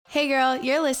Hey girl,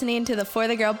 you're listening to the For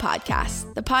the Girl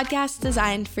podcast, the podcast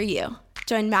designed for you.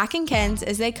 Join Mac and Kenz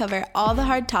as they cover all the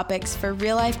hard topics for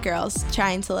real-life girls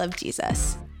trying to love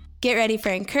Jesus. Get ready for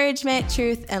encouragement,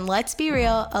 truth, and let's be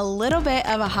real, a little bit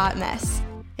of a hot mess.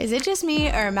 Is it just me,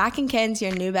 or are Mac and Kenz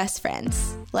your new best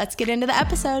friends? Let's get into the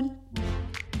episode.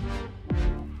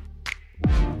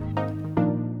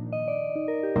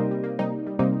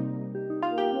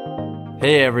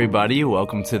 Hey everybody,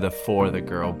 welcome to the For the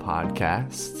Girl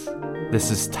podcast. This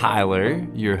is Tyler,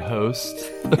 your host.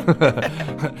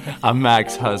 I'm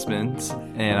Mac's husband,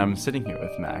 and I'm sitting here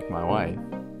with Mac, my wife.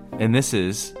 And this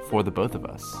is for the both of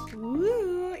us.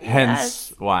 Woo,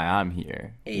 Hence why I'm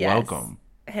here. Yes. Welcome.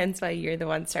 Hence why you're the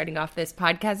one starting off this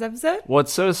podcast episode.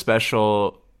 What's so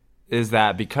special is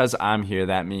that because I'm here,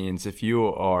 that means if you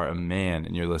are a man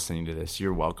and you're listening to this,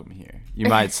 you're welcome here. You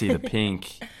might see the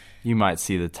pink. You might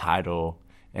see the title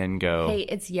and go, Hey,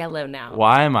 it's yellow now.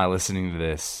 why am I listening to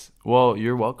this? Well,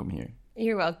 you're welcome here.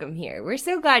 You're welcome here. We're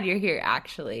so glad you're here,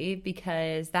 actually,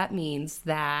 because that means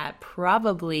that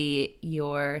probably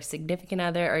your significant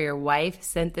other or your wife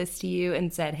sent this to you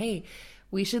and said, hey,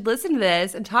 we should listen to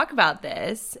this and talk about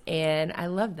this. And I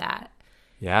love that.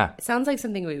 Yeah, It sounds like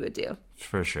something we would do,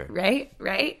 for sure. right?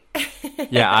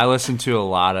 Yeah, I listen to a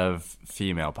lot of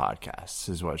female podcasts,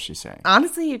 is what she's saying.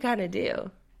 Honestly, you kind of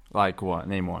do. Like what?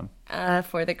 Name one.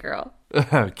 For the Girl.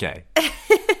 Okay.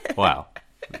 Wow.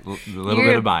 A little You're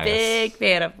bit of bias. a big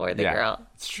fan of For the Yeah, Girl.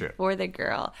 it's true. For the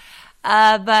Girl.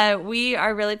 But we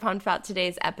are really pumped about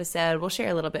today's episode. We'll share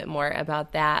a little bit more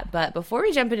about that. But before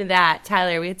we jump into that,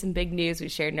 Tyler, we had some big news we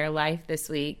shared in our life this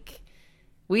week.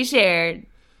 We shared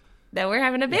that we're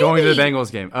having a baby. Going to the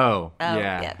Bengals game. Oh,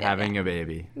 yeah, yeah, having a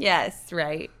baby. Yes,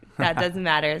 right. That doesn't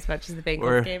matter as much as the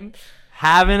Bengals game.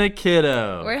 Having a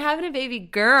kiddo. We're having a baby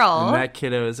girl. And that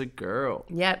kiddo is a girl.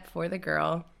 Yep, For the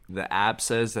Girl. The app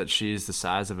says that she's the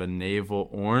size of a navel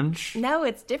orange. No,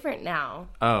 it's different now.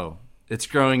 Oh, it's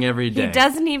growing every day. He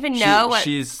doesn't even know what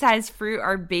she's- size fruit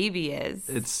our baby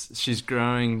is. She's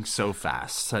growing so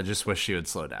fast. I just wish she would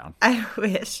slow down. I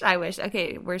wish.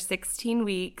 Okay, we're 16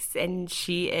 weeks and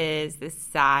she is the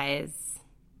size.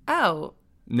 Oh.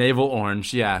 Navel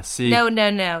orange, yeah. See.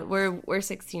 No. We're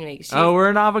 16 weeks. We're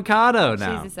an avocado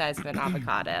now. She's the size of an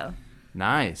avocado.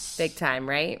 Nice. Big time,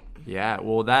 right? Yeah.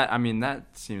 Well, that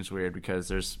seems weird because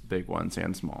there's big ones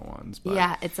and small ones. But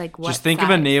Yeah, it's like what just think size?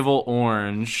 of a navel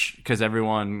orange because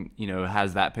everyone,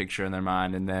 has that picture in their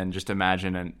mind, and then just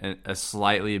imagine a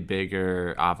slightly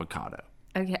bigger avocado.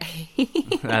 Okay.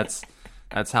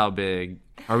 That's how big.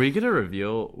 Are we gonna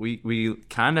reveal? We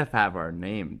kind of have our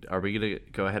name. Are we gonna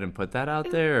go ahead and put that out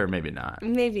there, or maybe not?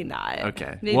 Maybe not.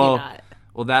 Okay. Maybe well, not.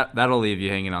 Well, that'll leave you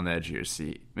hanging on the edge of your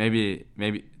seat. Maybe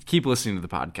keep listening to the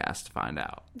podcast to find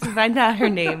out. To find out her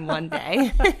name one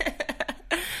day.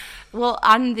 Well,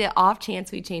 on the off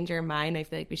chance we change our mind, I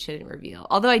feel like we shouldn't reveal.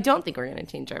 Although I don't think we're going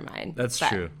to change our mind. That's but,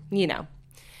 true. We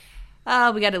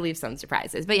got to leave some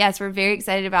surprises. But yes, we're very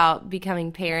excited about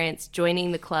becoming parents,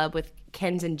 joining the club with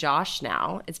Kenz and Josh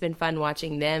now. It's been fun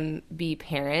watching them be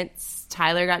parents.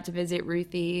 Tyler got to visit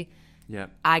Ruthie.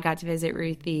 Yep. I got to visit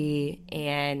Ruthie,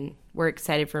 and we're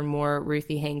excited for more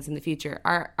Ruthie hangs in the future.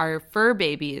 Our fur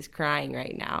baby is crying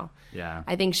right now. Yeah.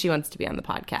 I think she wants to be on the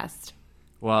podcast.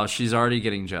 Well, she's already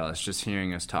getting jealous just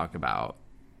hearing us talk about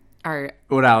Our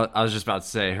what I was just about to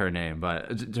say her name,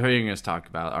 but hearing us talk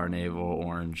about our navel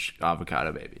orange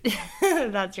avocado baby.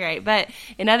 That's right. But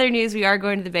in other news, we are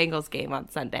going to the Bengals game on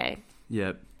Sunday.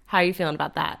 Yep. How are you feeling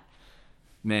about that?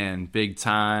 Man, big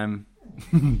time.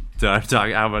 Do I talk?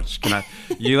 How much can I?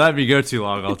 You let me go too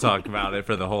long, I'll talk about it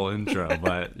for the whole intro.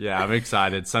 But yeah, I'm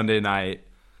excited. Sunday night,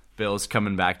 Bills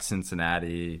coming back to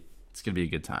Cincinnati. It's gonna be a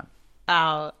good time.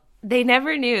 Oh, they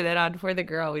never knew that on For the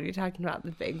Girl we'd be talking about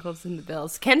the Bengals and the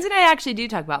Bills. Kenz and I actually do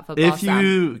talk about football. If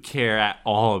you care at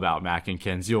all about Mac and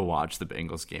Kenz, you'll watch the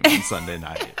Bengals game on Sunday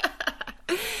night.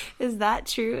 Is that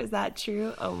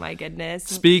true? Oh my goodness.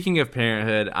 Speaking of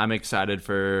parenthood, I'm excited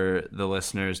for the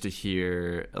listeners to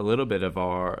hear a little bit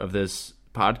of this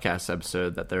podcast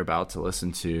episode that they're about to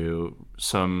listen to.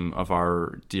 Some of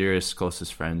our dearest,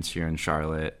 closest friends here in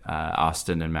Charlotte,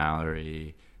 Austin and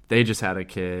Mallory, they just had a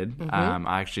kid. Mm-hmm.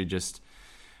 I actually just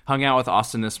hung out with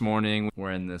Austin this morning.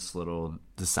 We're in this little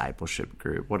discipleship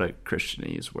group. What a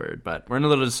Christianese word, but we're in a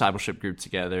little discipleship group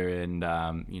together, and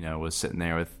was sitting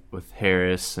there with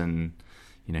Harris, and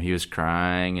he was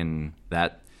crying, and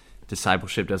that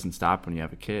discipleship doesn't stop when you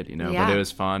have a kid, Yeah. But it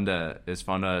was fun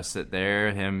to sit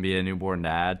there, him be a newborn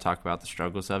dad, talk about the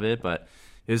struggles of it. But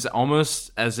it was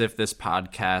almost as if this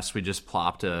podcast, we just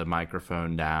plopped a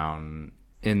microphone down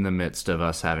in the midst of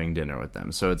us having dinner with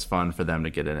them. So it's fun for them to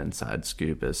get an inside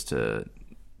scoop as to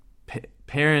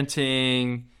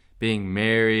parenting, being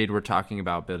married. We're talking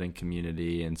about building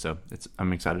community, and so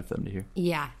I'm excited for them to hear.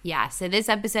 Yeah. So this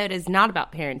episode is not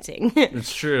about parenting.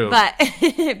 It's true. But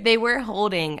they were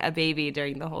holding a baby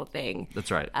during the whole thing.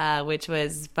 That's right. Which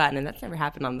was fun, and that's never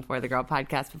happened on the For the Girl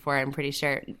podcast before, I'm pretty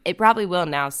sure. It probably will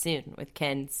now soon with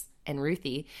Ken's and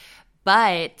Ruthie.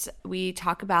 But we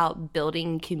talk about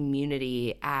building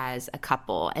community as a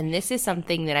couple, and this is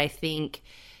something that I think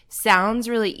sounds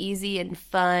really easy and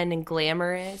fun and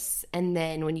glamorous, and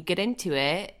then when you get into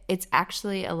it, it's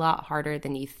actually a lot harder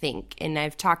than you think. And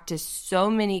I've talked to so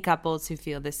many couples who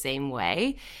feel the same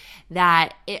way,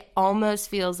 that it almost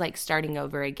feels like starting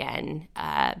over again,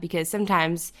 because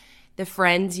sometimes the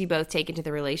friends you both take into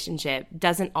the relationship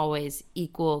doesn't always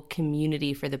equal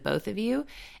community for the both of you.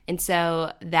 And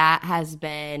so that has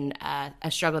been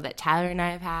a struggle that Tyler and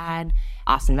I have had.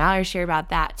 Austin and Mallory share about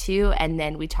that too. And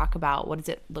then we talk about what does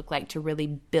it look like to really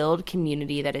build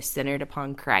community that is centered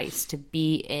upon Christ, to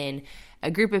be in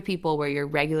a group of people where you're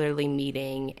regularly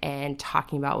meeting and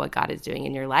talking about what God is doing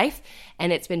in your life.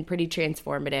 And it's been pretty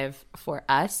transformative for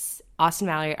us. Austin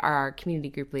and Mallory are our community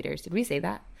group leaders. Did we say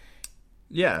that?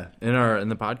 Yeah, in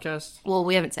the podcast. Well,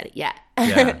 we haven't said it yet.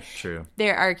 Yeah, true.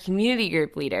 They're our community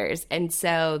group leaders, and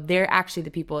so they're actually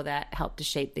the people that helped to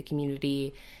shape the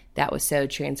community that was so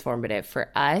transformative for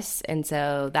us. And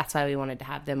so that's why we wanted to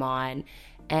have them on.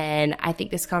 And I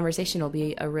think this conversation will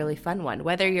be a really fun one.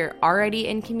 Whether you're already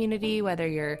in community, whether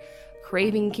you're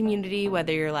craving community,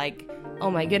 whether you're like,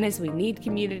 oh my goodness, we need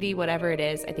community, whatever it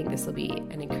is, I think this will be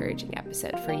an encouraging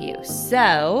episode for you.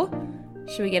 So,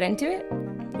 should we get into it?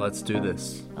 Let's do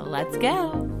this. Let's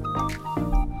go.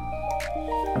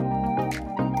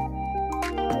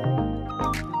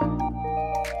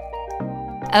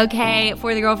 Okay,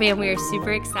 For the Girl fam, we are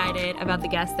super excited about the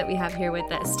guest that we have here with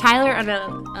us. Tyler, on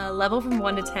a level from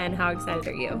 1 to 10, how excited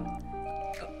are you?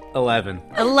 11.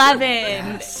 11.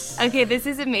 Yes. Okay, this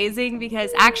is amazing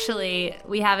because actually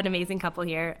we have an amazing couple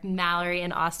here, Mallory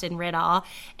and Austin Riddall.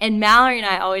 And Mallory and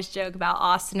I always joke about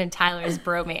Austin and Tyler's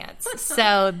bromance.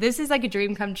 So this is like a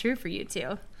dream come true for you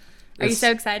two. Are you so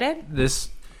excited?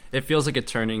 It feels like a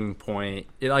turning point.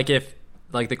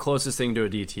 Like the closest thing to a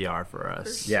DTR for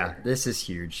us. Yeah, this is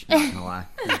huge. Not gonna lie.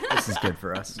 This is good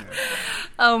for us.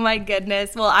 Oh my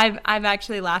goodness. Well, I'm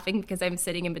actually laughing because I'm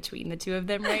sitting in between the two of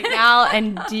them right now.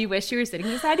 And do you wish you were sitting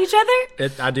beside each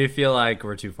other? I do feel like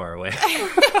we're too far away.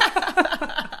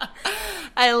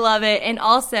 I love it. And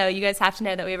also, you guys have to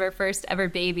know that we have our first ever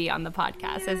baby on the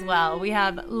podcast as well. We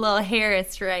have little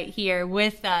Harris right here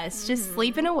with us, just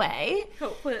sleeping away.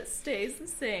 Hopefully it stays the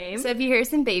same. So if you hear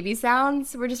some baby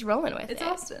sounds, we're just rolling with it. It's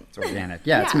Austin. It's organic.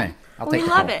 Yeah, it's me. We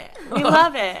love it. We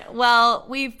love it. Well,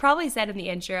 we've probably said in the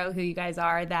intro who you guys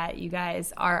are, that you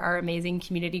guys are our amazing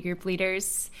community group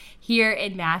leaders here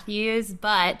in Matthews.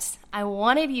 But I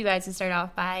wanted you guys to start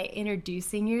off by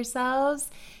introducing yourselves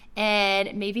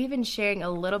and maybe even sharing a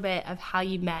little bit of how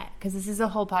you met, because this is a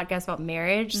whole podcast about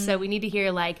marriage. So we need to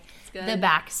hear the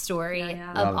backstory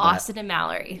of Austin and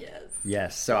Mallory.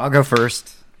 Yes. So I'll go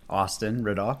first. Austin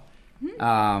Riddall.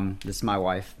 This is my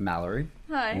wife, Mallory.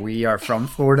 Hi. We are from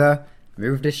Florida,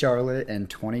 moved to Charlotte in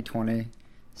 2020,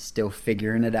 still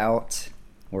figuring it out.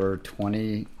 We're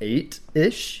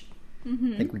 28-ish.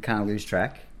 I think we kind of lose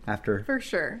track after. For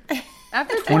sure.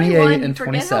 After 28 21, and you forget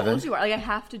 27. how old you are. Like, I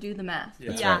have to do the math.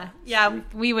 Yeah.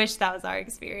 We wish that was our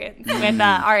experience with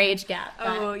our age gap.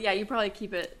 Oh, yeah, you probably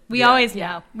keep it. We always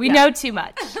know. We know too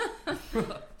much.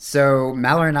 So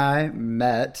Mallory and I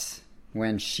met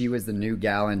when she was the new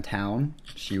gal in town.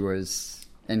 She was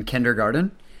in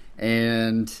kindergarten,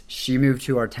 and she moved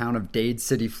to our town of Dade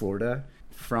City, Florida.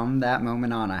 From that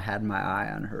moment on, I had my eye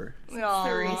on her.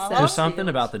 There's something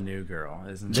about the new girl,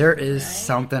 isn't there? There is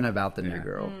something about the new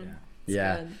girl.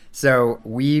 Yeah. Good. So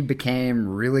we became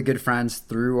really good friends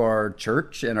through our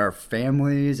church and our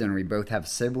families, and we both have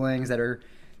siblings that are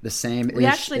the same age. We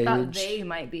actually thought they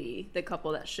might be the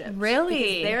couple that shipped. Really?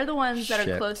 Because they're the ones that are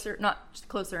Shipped. closer, not just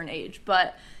closer in age,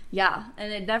 but yeah,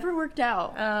 and it never worked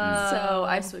out. So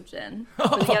I switched in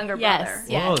for the younger brother.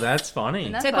 Yes. Whoa, that's funny.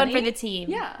 Isn't that Took funny? one for the team.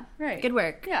 Yeah, right. Good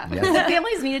work. Yeah. Yeah. The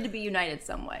families needed to be united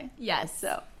some way. Yes.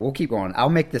 So We'll keep going. I'll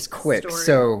make this quick. Story.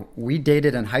 So we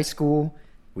dated in high school.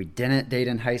 We didn't date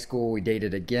in high school. We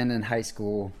dated again in high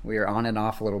school. We were on and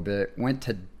off a little bit. Went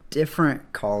to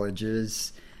different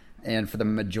colleges, and for the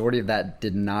majority of that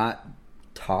did not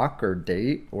talk or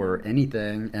date or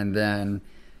anything. And then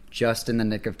just in the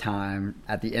nick of time,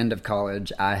 at the end of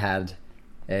college, I had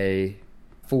a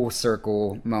full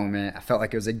circle moment. I felt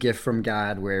like it was a gift from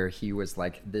God where he was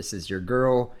like, this is your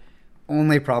girl.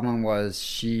 Only problem was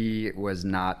she was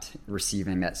not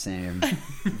receiving that same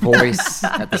voice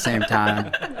at the same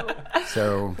time.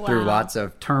 So through lots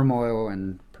of turmoil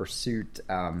and pursuit,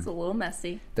 It's a little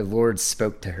messy. the Lord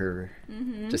spoke to her.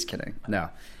 Just kidding. No.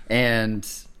 And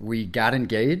we got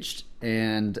engaged,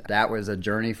 and that was a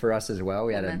journey for us as well.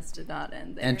 We had an Events did not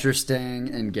end there. interesting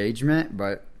engagement,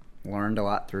 but learned a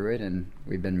lot through it, and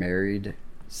we've been married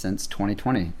since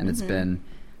 2020, and it's been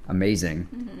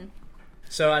amazing.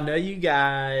 So I know you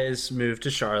guys moved to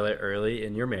Charlotte early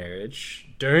in your marriage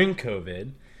during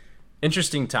COVID.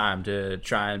 Interesting time to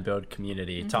try and build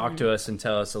community. Talk to us and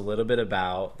tell us a little bit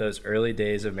about those early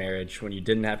days of marriage when you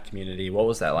didn't have community. What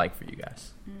was that like for you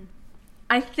guys?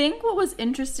 I think what was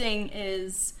interesting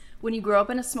is when you grow up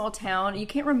in a small town, you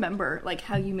can't remember like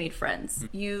how you made friends.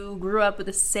 You grew up with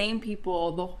the same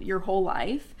people your whole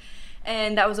life.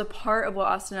 And that was a part of what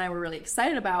Austin and I were really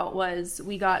excited about, was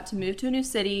we got to move to a new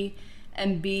city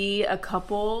and be a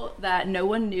couple that no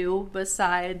one knew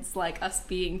besides like us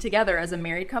being together as a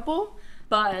married couple.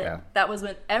 But that was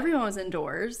when everyone was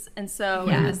indoors. And so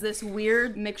it was this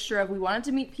weird mixture of we wanted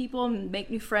to meet people and make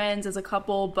new friends as a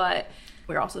couple, but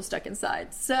we were also stuck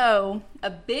inside. So a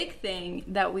big thing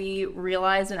that we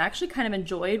realized and actually kind of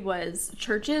enjoyed was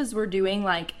churches were doing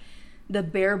like the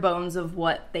bare bones of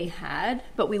what they had,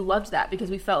 but we loved that because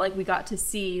we felt like we got to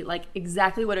see like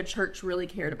exactly what a church really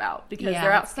cared about, because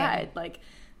they're outside. Like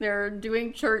they're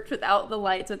doing church without the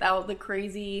lights, without the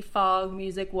crazy fog,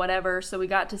 music, whatever. So we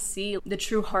got to see the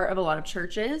true heart of a lot of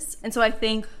churches. And so I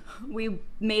think we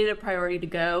made it a priority to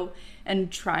go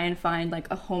and try and find like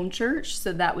a home church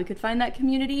so that we could find that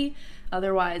community.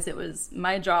 Otherwise, it was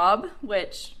my job,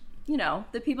 which, you know,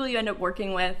 the people you end up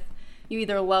working with, you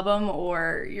either love them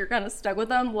or you're kind of stuck with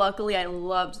them. Luckily, I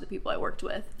loved the people I worked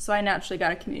with, so I naturally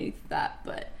got a community for that.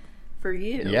 But for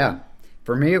you? Yeah.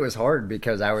 For me, it was hard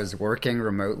because I was working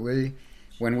remotely.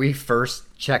 When we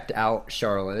first checked out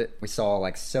Charlotte, we saw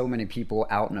like so many people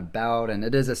out and about, and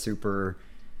it is a super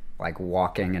like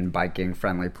walking and biking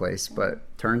friendly place,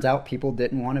 but turns out people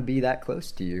didn't want to be that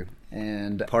close to you.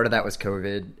 And part of that was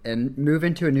COVID. And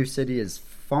moving to a new city is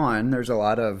fun. There's a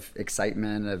lot of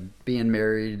excitement of being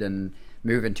married and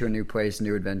moving to a new place,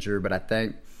 new adventure. But I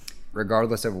think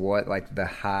regardless of what like the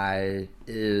high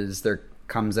is, there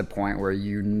comes a point where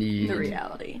you need The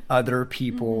reality. other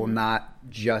people, not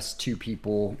just two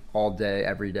people all day,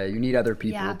 every day. You need other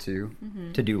people to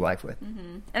do life with.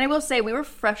 And I will say, we were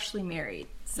freshly married.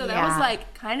 So that was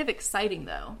like kind of exciting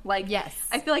though. Like,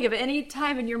 I feel like if any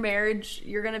time in your marriage,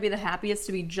 you're going to be the happiest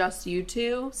to be just you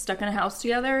two stuck in a house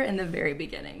together in the very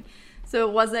beginning. So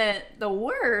it wasn't the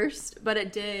worst, but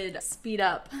it did speed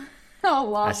up how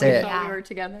long we thought we were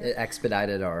together. It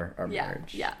expedited our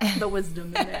marriage. Yeah, the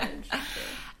wisdom in marriage.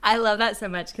 I love that so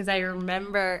much because I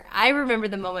remember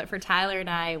the moment for Tyler and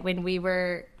I when we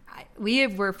were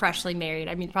freshly married.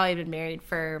 I mean, probably been married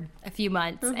for a few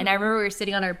months. And I remember we were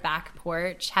sitting on our back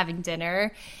porch having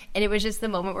dinner, and it was just the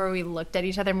moment where we looked at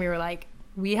each other and we were like,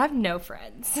 we have no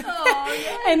friends. Oh,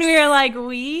 yes. And we were like,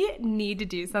 we need to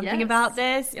do something about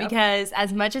this because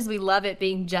as much as we love it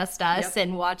being just us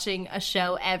and watching a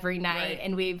show every night,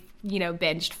 and we've, you know,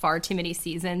 binged far too many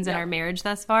seasons in our marriage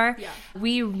thus far,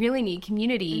 we really need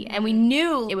community. And we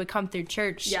knew it would come through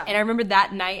church. And I remember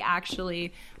that night,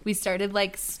 actually, we started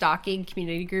like stalking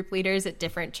community group leaders at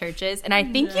different churches. And I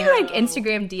think you like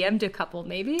Instagram DM'd a couple,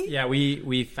 maybe? Yeah,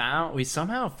 we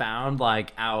somehow found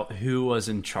like out who was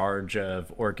in charge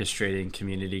of orchestrating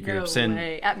community groups. No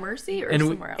way. At Mercy or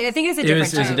somewhere else? I think it was a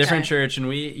different church. It was a different church, and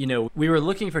we were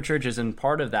looking for churches, and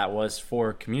part of that was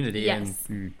for community. And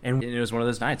it was one of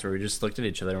those nights where we just looked at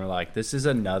each other and we're like, this is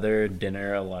another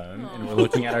dinner alone. And we're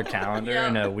looking at our calendar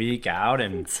in a week out,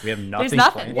 and we have nothing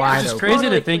planned. Which is crazy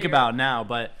to think about now,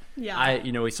 but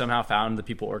we somehow found the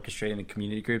people orchestrating the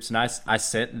community groups, and I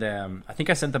sent them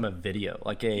a video,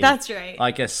 like a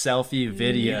selfie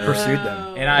video. Pursued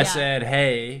them. And I said,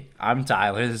 hey, I'm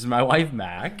Tyler, this is my wife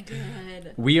Mac.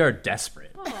 We are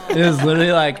desperate. It was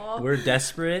literally like, we're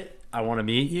desperate. I want to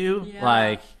meet you.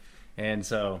 And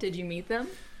so Did you meet them?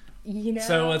 You know,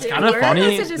 so it's kind of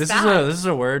funny. This is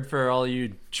a word for all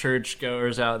you church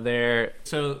goers out there.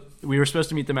 So we were supposed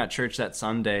to meet them at church that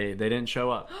Sunday. They didn't show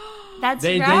up.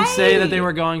 They did say that they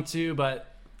were going to,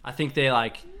 but I think they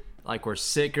like were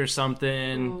sick or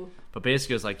something. Ooh. But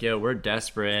basically, it was like, yo, we're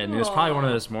desperate. And it was probably one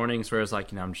of those mornings where it was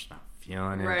like, I'm just not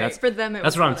feeling it. Right. That's for them.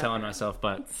 That's what I'm telling myself.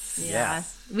 But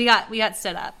we got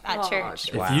stood up at church.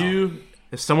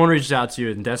 If someone reaches out to you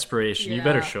in desperation, you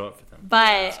better show up for them.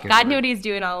 But God knew what He's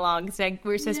doing all along. So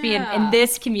we're supposed to be in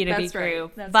this community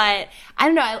group. But I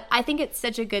don't know. I think it's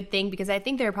such a good thing because I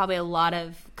think there are probably a lot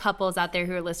of couples out there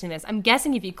who are listening to this. I'm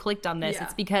guessing if you clicked on this,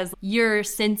 it's because you're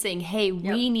sensing, hey,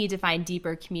 we need to find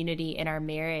deeper community in our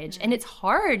marriage. And it's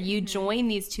hard. You join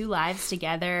these two lives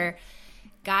together.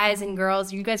 Guys and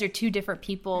girls, you guys are two different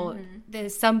people.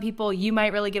 There's some people you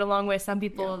might really get along with, some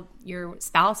people your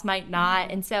spouse might not.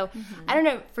 And so I don't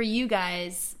know, for you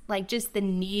guys, like just the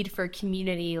need for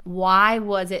community, why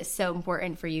was it so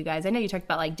important for you guys? I know you talked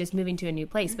about like just moving to a new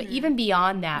place, but even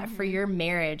beyond that, for your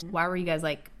marriage, why were you guys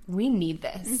like, we need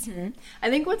this?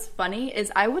 I think what's funny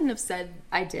is I wouldn't have said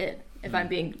I did, if I'm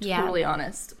being totally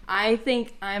honest. I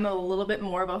think I'm a little bit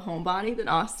more of a homebody than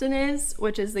Austin is,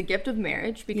 which is the gift of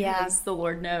marriage because the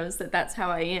Lord knows that that's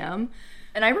how I am.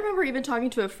 And I remember even talking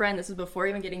to a friend, this was before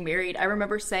even getting married, I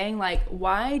remember saying like,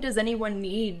 why does anyone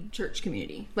need church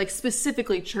community? Like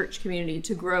specifically church community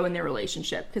to grow in their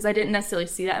relationship? Because I didn't necessarily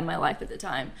see that in my life at the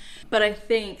time. But I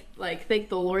think thank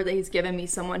the Lord that He's given me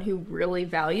someone who really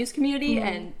values community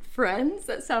and friends.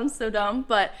 That sounds so dumb,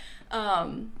 but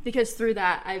because through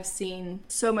that I've seen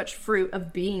so much fruit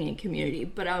of being in community.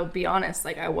 But I'll be honest,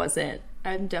 like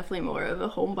I'm definitely more of a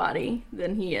homebody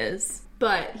than he is.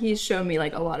 But He's shown me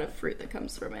like a lot of fruit that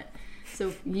comes from it.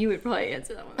 So you would probably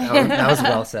answer that one. That was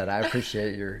well said. I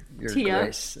appreciate your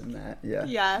grace in that.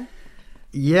 Yeah.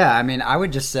 Yeah, I mean, I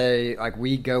would just say, like,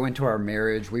 we went into our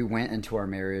marriage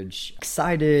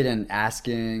excited and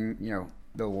asking,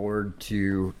 the Lord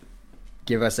to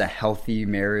give us a healthy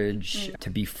marriage, to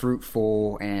be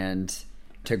fruitful and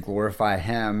to glorify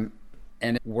Him.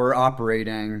 And we're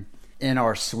operating in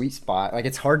our sweet spot. Like,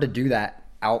 it's hard to do that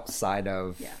outside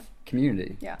of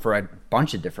community for a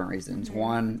bunch of different reasons.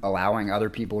 One, allowing other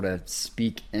people to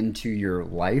speak into your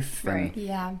life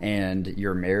and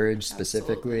your marriage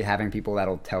specifically, having people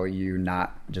that'll tell you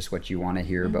not just what you want to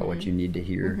hear, but what you need to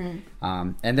hear.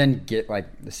 And then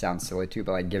this sounds silly too,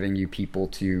 but like giving you people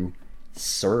to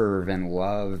serve and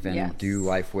love and do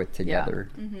life with together.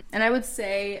 And I would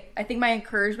say, I think my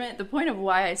encouragement, the point of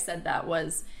why I said that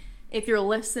was, if you're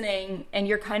listening and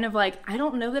you're kind of like, I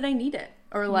don't know that I need it,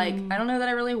 or like, I don't know that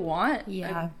I really want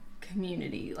a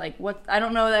community. Like, I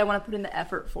don't know that I want to put in the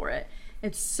effort for it.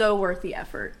 It's so worth the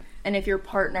effort. And if your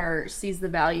partner sees the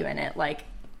value in it, like,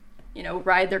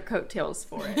 ride their coattails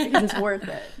for it because it's worth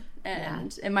it.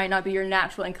 And it might not be your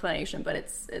natural inclination, but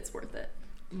it's worth it.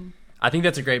 I think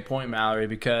that's a great point, Mallory,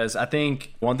 because I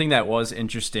think one thing that was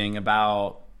interesting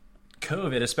about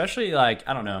COVID, especially like,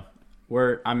 I don't know,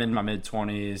 I'm in my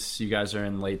mid-20s. You guys are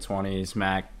in late 20s.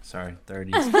 Mac, sorry,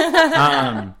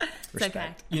 30s. It's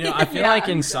okay. I feel like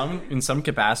in some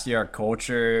capacity, our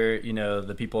culture,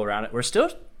 the people around it, we're still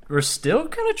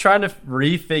kind of trying to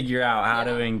refigure out how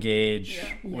to engage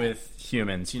with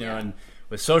humans, and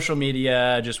with social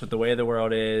media, just with the way the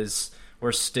world is,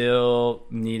 we're still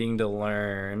needing to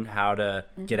learn how to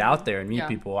get out there and meet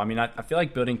people. I mean, I feel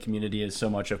like building community is so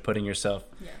much of putting yourself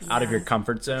out of your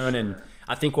comfort zone. And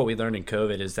I think what we learned in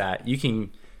COVID is that you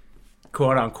can,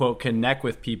 quote unquote, connect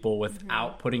with people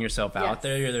without putting yourself out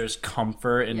there. There's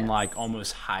comfort in like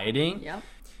almost hiding.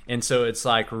 And so it's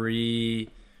like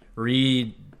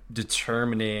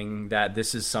redetermining that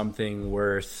this is something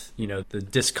worth, the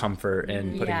discomfort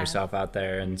in putting yourself out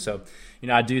there. And so,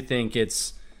 I do think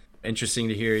it's interesting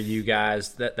to hear you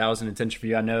guys that was an intention for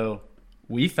you. I know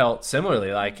we felt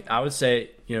similarly. Like I would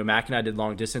say, Mac and I did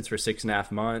long distance for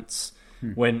 6.5 months.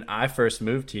 When I first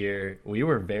moved here, we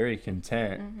were very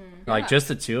content. Like just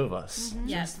the two of us.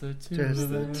 Just the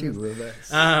two of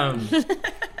us. Are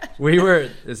we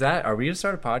gonna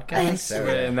start a podcast?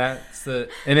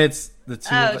 And it's the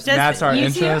two of us. That's our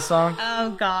intro song.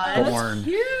 Oh God. Born.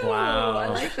 Wow. I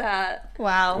like that.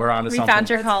 Wow. We're on to something. We found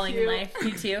your calling in life.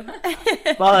 You too.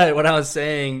 But what I was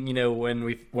saying,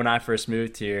 when I first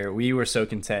moved here, we were so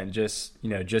content just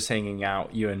hanging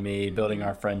out, you and me, building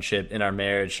our friendship in our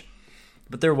marriage.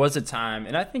 But there was a time,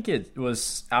 and I think I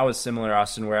was similar,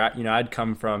 Austin, where I'd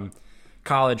come from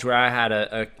college where I had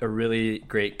a really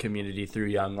great community through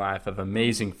Young Life of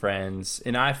amazing friends,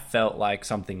 and I felt like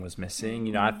something was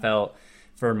missing. I felt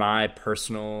for my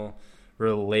personal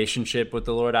relationship with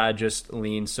the Lord, I just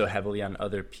leaned so heavily on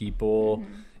other people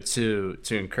to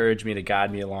encourage me, to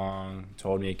guide me along, to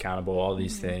hold me accountable, all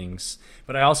these things.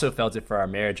 But I also felt it for our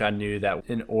marriage. I knew that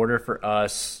in order for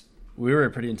us, we were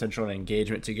pretty intentional in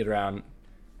engagement to get around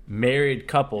married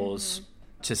couples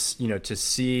to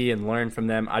see and learn from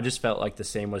them. I just felt like the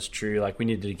same was true. Like we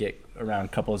needed to get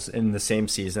around couples in the same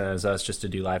season as us just to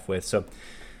do life with. So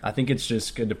I think it's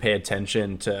just good to pay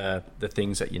attention to the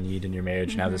things that you need in your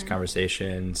marriage and have those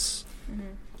conversations.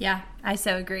 Yeah, I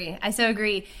so agree.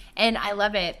 And I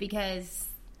love it because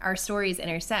our stories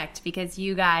intersect, because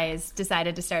you guys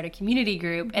decided to start a community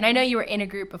group. And I know you were in a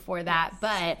group before that,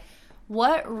 but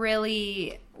what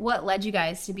led you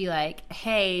guys to be like,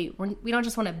 hey, we don't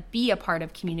just want to be a part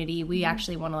of community. We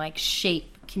actually want to like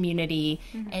shape community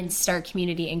and start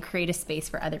community and create a space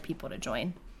for other people to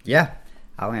join. Yeah,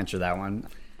 I'll answer that one.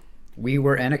 We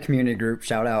were in a community group.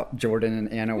 Shout out Jordan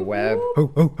and Anna Webb.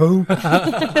 Ho, ho,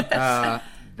 ho.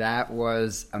 That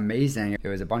was amazing. It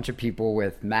was a bunch of people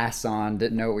with masks on,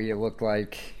 didn't know what we looked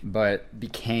like, but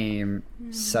became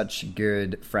such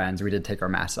good friends. We did take our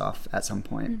masks off at some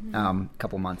point, a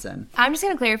couple months in. I'm just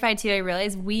going to clarify too, I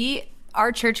realize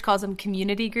our church calls them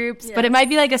community groups, but it might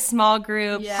be like a small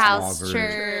group, house Small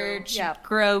group. church,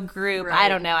 grow group. Right. I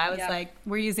don't know. I was like,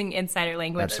 we're using insider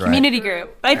language. That's right. Community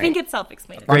group. I think it's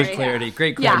self-explanatory. Great clarity.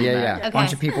 Yeah. Okay. A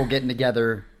bunch of people getting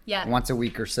together Yeah. once a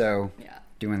week or so,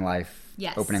 doing life,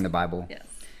 Yes. opening the Bible. Yes.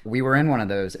 We were in one of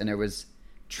those, and it was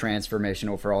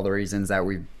transformational for all the reasons that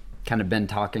we've kind of been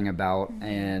talking about.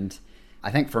 And I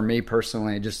think for me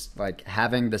personally, just like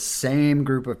having the same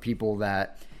group of people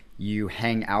that you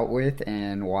hang out with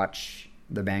and watch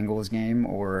the Bengals game,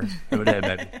 or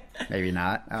maybe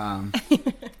not.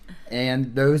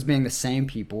 And those being the same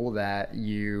people that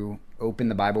you open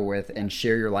the Bible with and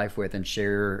share your life with and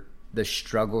share the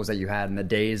struggles that you had and the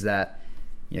days that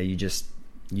you just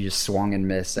swung and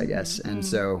missed, I guess. And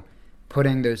so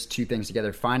putting those two things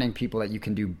together, finding people that you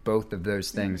can do both of those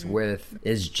things with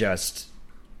is just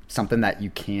something that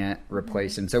you can't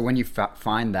replace. And so when you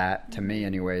find that, to me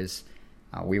anyways,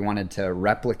 we wanted to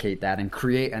replicate that and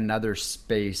create another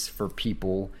space for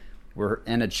people. We're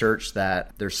in a church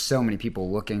that there's so many people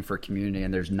looking for community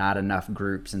and there's not enough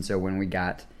groups. And so when we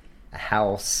got a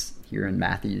house here in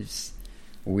Matthews,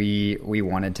 we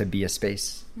wanted to be a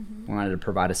space. We wanted to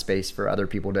provide a space for other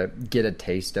people to get a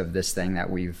taste of this thing that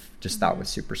we've just thought was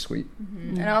super sweet.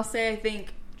 And I'll say, I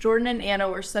think Jordan and Anna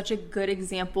were such a good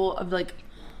example of like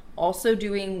also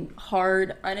doing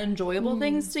hard, unenjoyable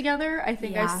things together. I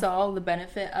think I saw the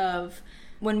benefit of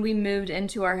when we moved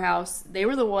into our house. They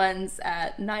were the ones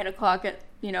at 9 o'clock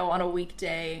on a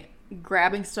weekday,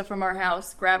 grabbing stuff from our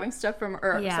house, grabbing stuff from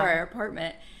our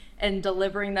apartment, and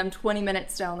delivering them 20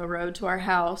 minutes down the road to our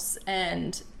house.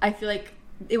 And I feel like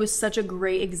it was such a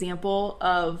great example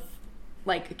of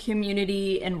like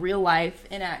community and real life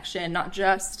in action, not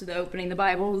just the opening the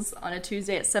Bibles on a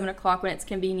Tuesday at 7 o'clock when it's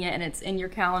convenient and it's in your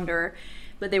calendar,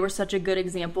 but they were such a good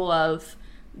example of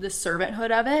the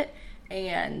servanthood of it.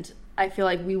 And I feel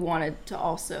like we wanted to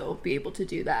also be able to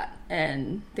do that,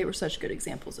 and they were such good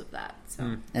examples of that.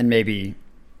 So And maybe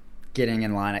getting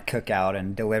in line at cookout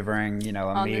and delivering, a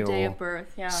on meal. the day of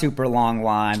birth, Super long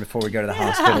line before we go to the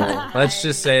hospital. Let's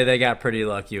just say they got pretty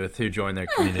lucky with who joined their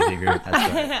community group.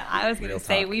 That's right. I was going to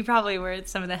say, we probably were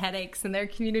some of the headaches in their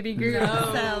community group.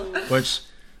 So. Which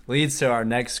leads to our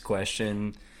next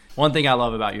question. One thing I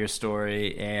love about your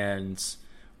story, and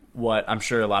what I'm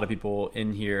sure a lot of people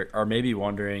in here are maybe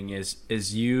wondering, is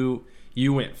you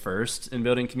went first in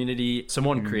building community.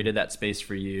 Someone created that space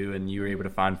for you, and you were able to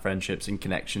find friendships and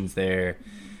connections there.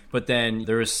 But then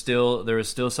there was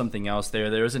still something else there.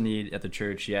 There was a need at the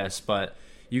church, yes, but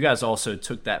you guys also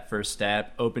took that first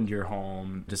step, opened your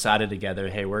home, decided together,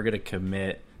 hey, we're going to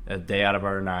commit a day out of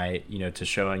our night, to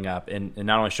showing up, and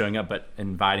not only showing up, but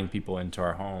inviting people into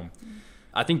our home.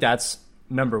 I think that's,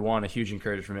 number one, a huge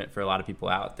encouragement for a lot of people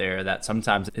out there, that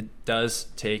sometimes it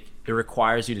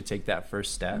requires you to take that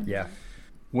first step. Yeah.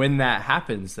 When that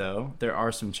happens, though, there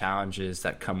are some challenges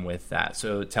that come with that.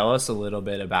 So tell us a little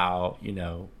bit about,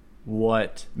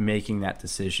 what making that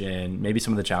decision, maybe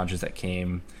some of the challenges that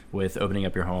came with opening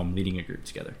up your home, leading a group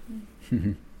together.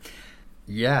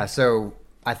 Yeah, so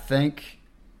I think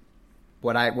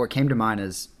what came to mind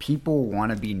is people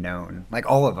want to be known. Like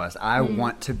all of us, I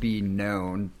want to be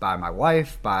known by my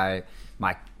wife, by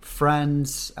my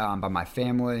friends, by my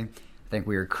family. I think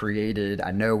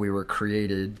I know we were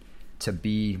created to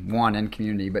be, one, in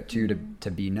community, but two,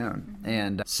 to be known.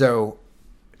 And so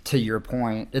to your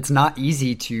point, it's not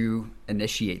easy to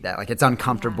initiate that. Like, it's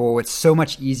uncomfortable. It's so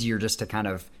much easier just to kind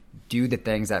of do the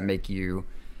things that make you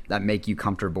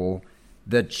comfortable.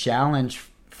 The challenge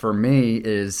for me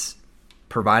is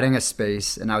providing a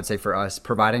space, and I would say for us,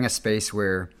 providing a space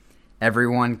where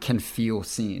everyone can feel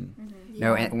seen.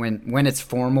 And when it's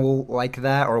formal like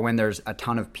that, or when there's a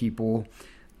ton of people,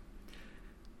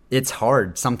 it's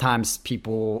hard. Sometimes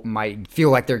people might feel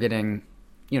like they're getting,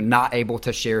 not able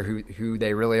to share who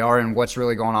they really are and what's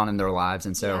really going on in their lives.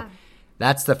 And so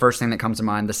that's the first thing that comes to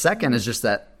mind. The second is just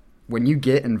that when you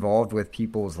get involved with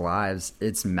people's lives,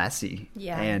 it's messy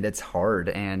and it's hard,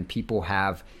 and people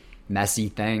have messy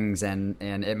things, and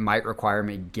it might require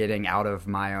me getting out of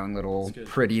my own little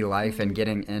pretty life and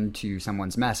getting into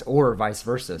someone's mess, or vice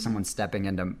versa, someone stepping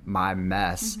into my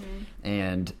mess.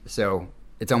 And so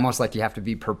it's almost like you have to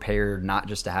be prepared not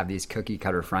just to have these cookie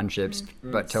cutter friendships,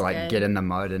 but to like get in the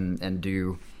mud and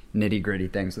do nitty gritty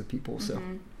things with people. So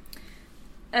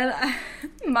and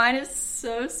mine is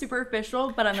so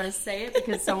superficial, but I'm going to say it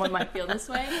because someone might feel this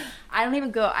way. I'm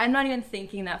not even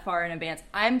thinking that far in advance.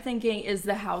 I'm thinking, is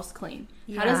the house clean?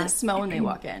 How does it smell when they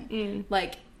walk in?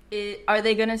 Like, are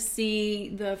they going to see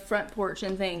the front porch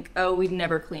and think, oh, we'd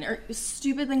never clean it? Or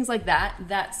stupid things like that.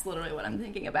 That's literally what I'm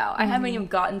thinking about. I haven't even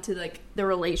gotten to like the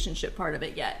relationship part of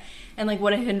it yet. And like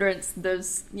what a hindrance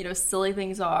those, silly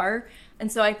things are.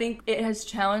 And so I think it has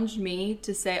challenged me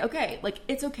to say, okay, like,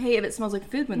 it's okay if it smells like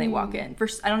food when they walk in.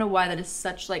 First, I don't know why that is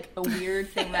such, like, a weird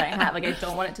thing that I have. Like, I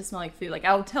don't want it to smell like food. Like,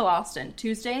 I'll tell Austin,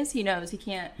 Tuesdays, he knows he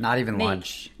can't not even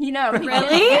lunch. Really?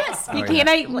 Yes. You can't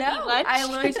eat lunch? I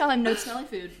literally tell him no smelly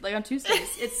food, like, on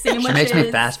Tuesdays. It's sandwiches. She makes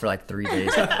me fast for, like, 3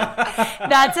 days.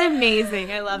 That's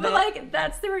amazing. I love it. But, like,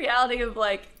 that's the reality of,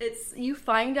 like, you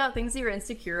find out things that you're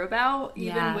insecure about,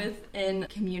 even within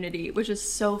community, which is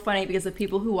so funny because the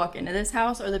people who walk into this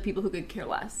house are the people who could care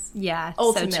less. Yeah,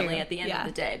 ultimately at the end of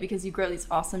the day, because you grow these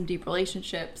awesome deep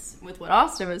relationships with what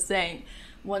Austin was saying.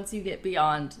 Once you get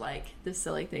beyond like the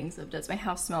silly things of, does my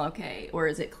house smell okay, or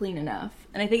is it clean enough?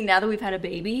 And I think now that we've had a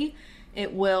baby,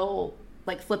 it will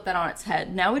like flip that on its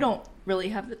head. Now we don't really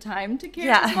have the time to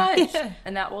care as much,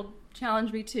 and that will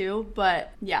challenge me too.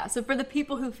 But yeah, so for the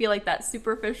people who feel like that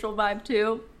superficial vibe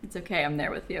too, it's okay, I'm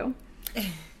there with you.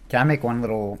 Can I make one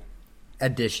little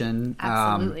addition?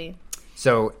 Absolutely.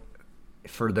 So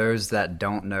for those that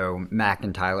don't know Mac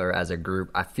and Tyler as a group,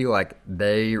 I feel like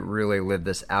they really live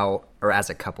this out, or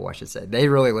as a couple, I should say. They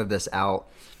really live this out.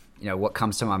 What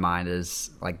comes to my mind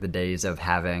is like the days of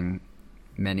having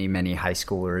many, many high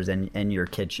schoolers in your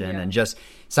kitchen. And just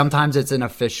sometimes it's an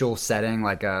official setting,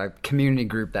 like a community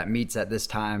group that meets at this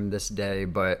time, this day.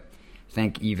 But I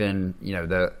think even,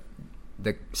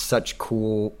 the such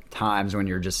cool times when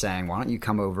you're just saying, why don't you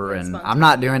come over, and I'm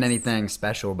not doing anything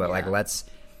special, but like, let's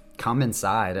come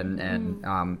inside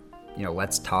and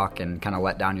let's talk and kind of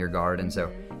let down your guard. And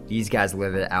so these guys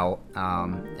live it out,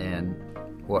 and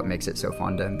what makes it so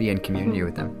fun to be in community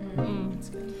with them.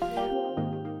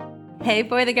 Hey,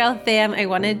 Boy the Girl fam, I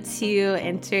wanted to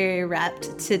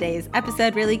interrupt today's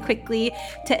episode really quickly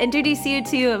to introduce you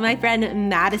to my friend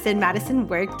Madison. Madison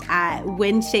worked at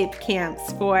WindShape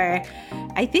camps for,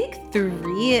 I think,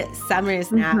 3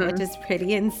 summers now, which is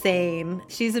pretty insane.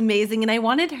 She's amazing, and I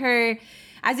wanted her,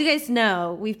 as you guys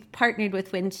know, we've partnered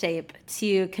with WindShape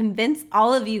to convince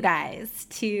all of you guys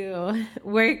to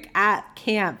work at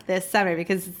camp this summer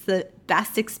because it's the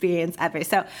best experience ever.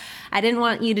 So I didn't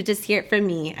want you to just hear it from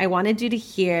me. I wanted you to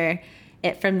hear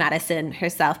it from Madison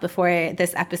herself. Before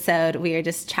this episode, we were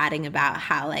just chatting about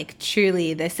how like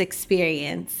truly this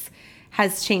experience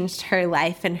has changed her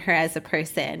life and her as a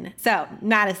person. So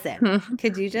Madison,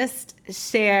 could you just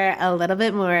share a little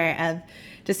bit more of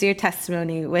just your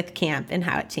testimony with camp and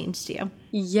how it changed you?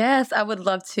 Yes, I would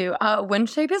love to.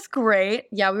 WindShape is great.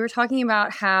 Yeah, we were talking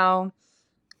about how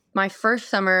my first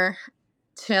summer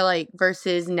to like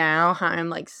versus now, how I'm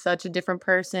like such a different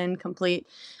person, complete,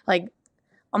 like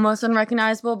almost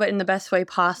unrecognizable, but in the best way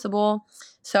possible.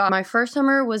 So my first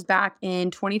summer was back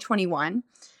in 2021,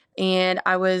 and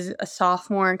I was a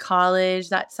sophomore in college.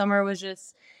 That summer was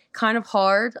just kind of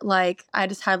hard. Like I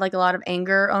just had like a lot of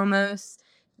anger almost.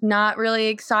 Not really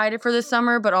excited for the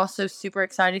summer, but also super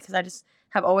excited because I just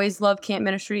have always loved camp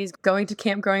ministries, going to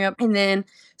camp growing up. And then,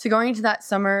 so going into that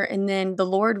summer, and then the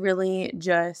Lord really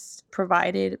just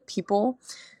provided people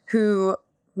who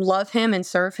love him and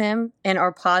serve him and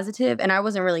are positive. And I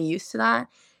wasn't really used to that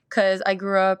because I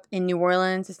grew up in New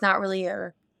Orleans. It's not really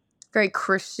a very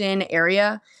Christian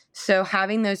area. So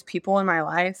having those people in my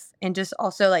life and just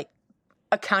also like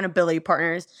accountability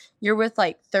partners, you're with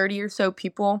like 30 or so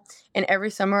people, and every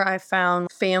summer I found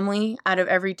family out of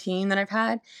every team that I've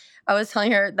had. I was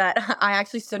telling her that I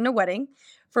actually stood in a wedding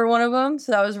for one of them,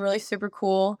 so that was really super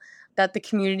cool that the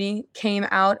community came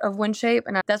out of WindShape,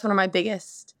 and that's one of my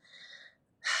biggest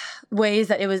ways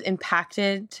that it was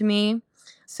impacted to me.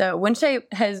 So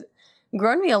WindShape has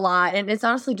grown me a lot, and it's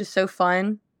honestly just so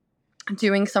fun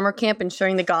doing summer camp and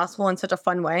sharing the gospel in such a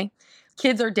fun way.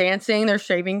 Kids are dancing, they're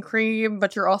shaving cream,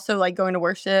 but you're also like going to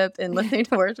worship and listening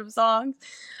to worship songs.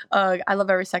 I love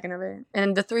every second of it.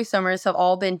 And the 3 summers have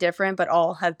all been different, but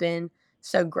all have been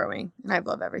so growing. And I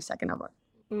love every second of it.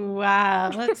 Wow,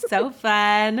 that's so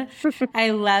fun. I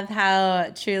love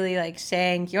how truly like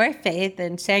sharing your faith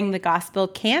and sharing the gospel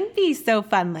can be so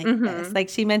fun like this. Like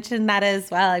she mentioned that as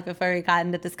well, like before we got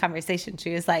into this conversation.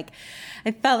 She was like,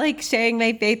 I felt like sharing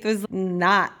my faith was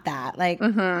not that like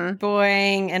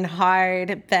boring and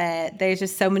hard, but there's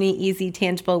just so many easy,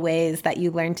 tangible ways that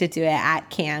you learn to do it at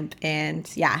camp.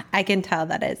 And yeah, I can tell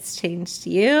that it's changed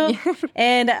you.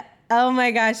 And oh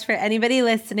my gosh, for anybody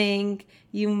listening,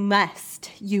 you must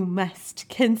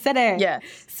consider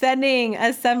spending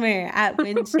a summer at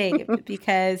WinShape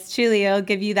because truly it'll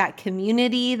give you that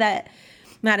community that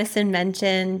Madison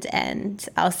mentioned and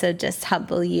also just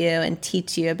humble you and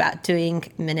teach you about doing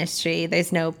ministry.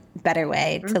 There's no better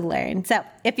way to learn. So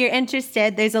if you're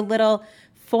interested, there's a little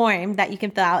form that you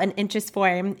can fill out, an interest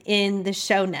form in the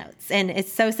show notes. And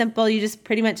it's so simple. You just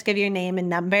pretty much give your name and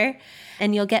number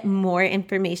and you'll get more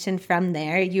information from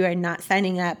there. You are not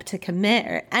signing up to commit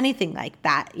or anything like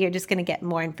that. You're just going to get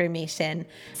more information.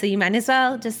 So you might as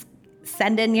well just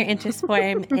send in your interest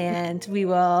form and we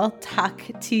will talk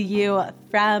to you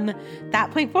from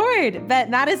that point forward. But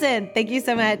Madison, thank you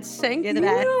so much. You're the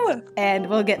best. And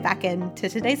we'll get back into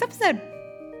today's episode.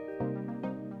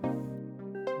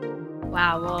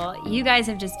 Wow, well, you guys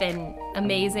have just been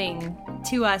amazing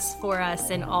to us, for us,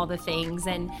 and all the things.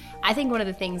 And I think one of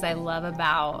the things I love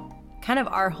about kind of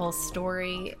our whole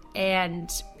story and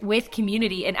with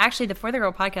community, and actually the For the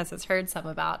Girl podcast has heard some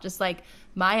about just like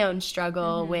my own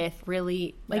struggle with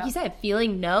really, like you said,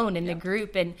 feeling known in the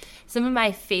group. And some of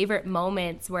my favorite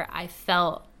moments where I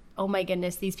felt, oh my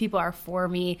goodness, these people are for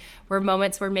me, were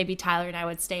moments where maybe Tyler and I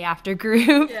would stay after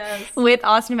group with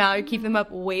Austin and Mallory, keep them up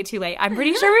way too late. I'm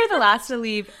pretty sure we were the last to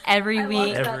leave every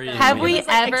week. Have we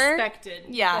ever? Expected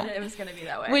that it was going to be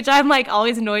that way. Which I'm like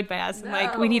always annoyed by us. I'm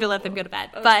like, we need to let them go to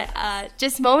bed. But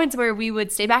just moments where we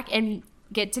would stay back and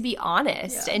get to be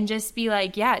honest and just be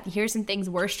like, yeah, here's some things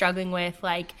we're struggling with.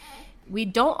 Like, we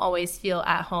don't always feel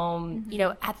at home, you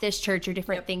know, at this church or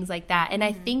different things like that. And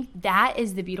I think that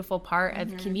is the beautiful part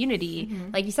of community.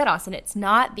 Like you said, Austin, it's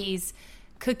not these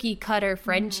cookie cutter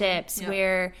friendships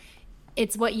where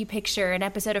it's what you picture, an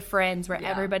episode of Friends where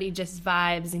everybody just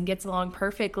vibes and gets along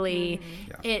perfectly.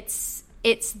 It's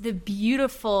the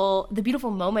beautiful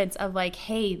moments of like,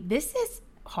 hey, this is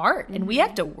hard and we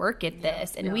have to work at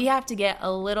this and we have to get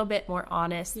a little bit more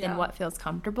honest than what feels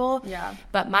comfortable.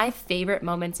 But my favorite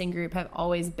moments in group have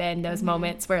always been those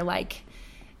moments where like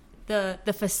the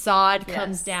facade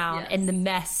comes down and the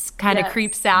mess kind of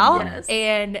creeps out.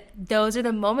 And those are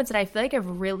the moments that I feel like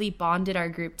have really bonded our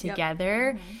group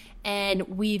together.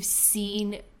 And we've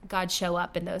seen God show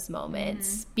up in those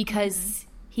moments because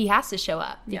he has to show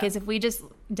up, because if we just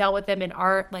dealt with them in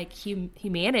our like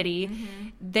humanity,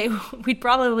 we'd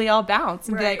probably all bounce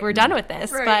and be like, we're done with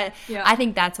this. But I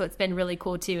think that's what's been really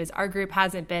cool too, is our group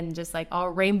hasn't been just like all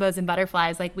rainbows and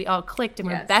butterflies. Like we all clicked and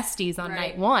we're besties on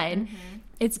night one.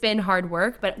 It's been hard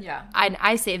work, but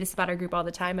I say this about our group all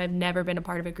the time. I've never been a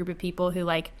part of a group of people who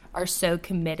like are so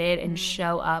committed and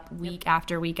show up week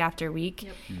after week after week.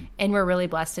 And we're really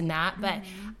blessed in that. But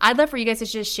I'd love for you guys to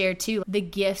just share too the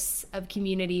gifts of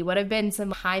community. What have been some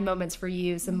high moments for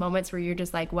you? Some moments where you're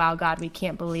just like, wow, God, we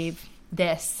can't believe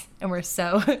this. And we're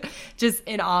so just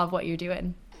in awe of what you're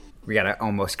doing. We got an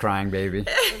almost crying baby,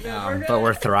 but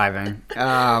we're thriving.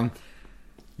 So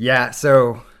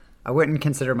I wouldn't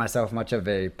consider myself much of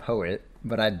a poet,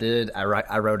 but I did.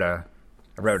 I wrote a.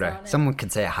 Someone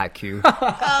could say a haiku.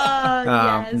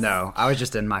 No, I was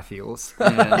just in my feels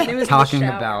and it was talking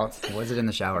about. Was it in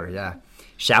the shower? Yeah,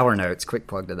 shower notes. Quick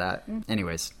plug to that.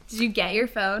 Anyways, did you get your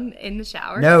phone in the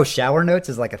shower? No, shower notes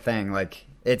is like a thing. Like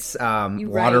it's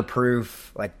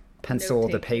waterproof, like pencil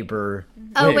to paper.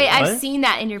 Oh wait, I've seen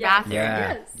that in your bathroom.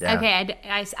 Yeah. Okay,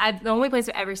 the only place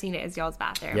I've ever seen it is y'all's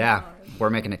bathroom. Yeah, we're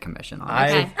making a commission on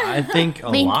it. I think a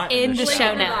Link lot in the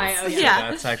show notes.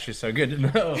 That's actually so good to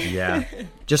know. Yeah,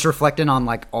 just reflecting on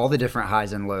like all the different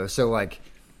highs and lows. So like,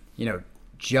 you know,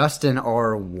 just in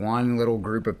our one little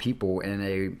group of people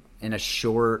in a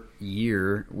short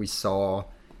year, we saw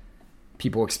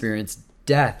people experience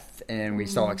death, and we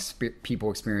saw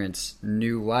people experience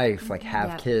new life, like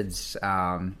have kids.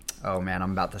 Oh man,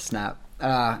 I'm about to snap.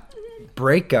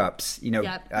 Breakups, you know,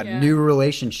 new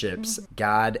relationships,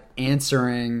 God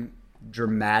answering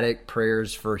dramatic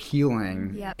prayers for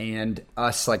healing, and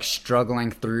us like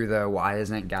struggling through the why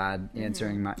isn't God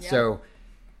answering my. So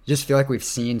just feel like we've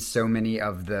seen so many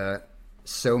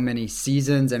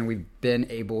seasons, and we've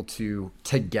been able to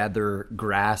together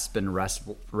grasp and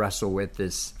wrestle with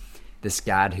this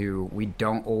God who we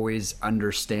don't always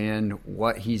understand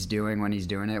what he's doing when he's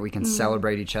doing it. We can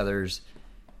celebrate each other's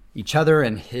each other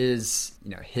and his,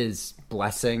 his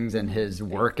blessings and his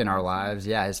work in our lives.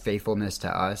 Yeah, his faithfulness to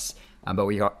us. But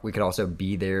we could also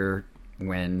be there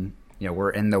when,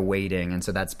 we're in the waiting. And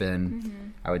so that's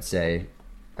been, I would say,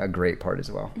 a great part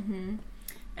as well. And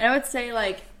I would say,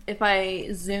 like, if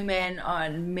I zoom in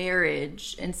on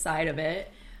marriage inside of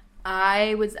it,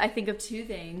 I think of two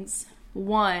things.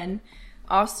 One,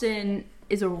 Austin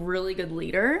is a really good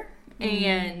leader,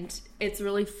 and it's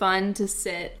really fun to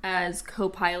sit as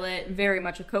co-pilot, very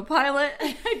much a co-pilot.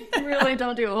 I really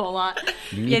don't do a whole lot.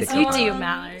 Yes, you do,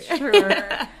 Mallory. Sure.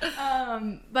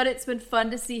 But it's been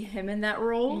fun to see him in that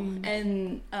role,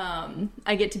 and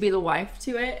I get to be the wife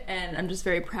to it, and I'm just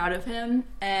very proud of him.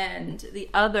 And the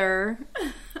other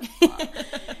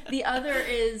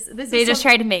is this. They just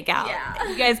tried to make out. Yeah.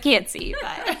 You guys can't see,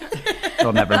 but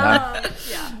We'll never know.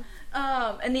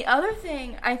 And the other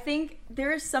thing, I think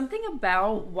there is something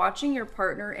about watching your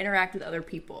partner interact with other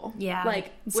people. Yeah,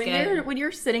 like it's when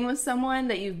you're sitting with someone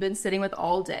that you've been sitting with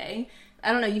all day,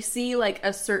 I don't know, you see like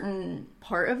a certain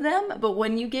part of them, but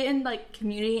when you get in like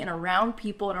community and around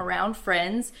people and around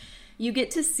friends, you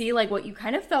get to see like what you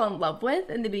kind of fell in love with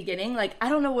in the beginning. Like, I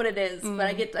don't know what it is,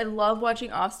 but I love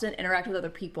watching Austin interact with other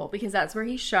people because that's where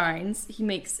he shines. He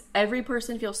makes every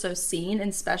person feel so seen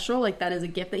and special. Like, that is a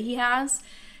gift that he has.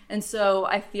 And so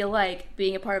I feel like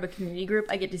being a part of a community group,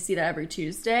 I get to see that every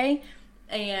Tuesday.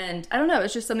 And I don't know,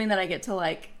 it's just something that I get to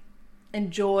like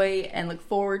enjoy and look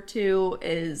forward to,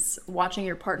 is watching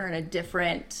your partner in a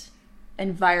different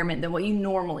environment than what you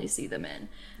normally see them in.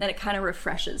 Then it kind of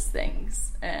refreshes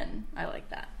things, and I like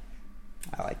that.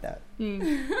 I like that.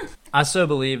 I so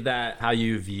believe that how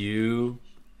you view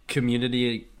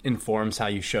community informs how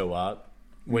you show up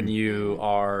when you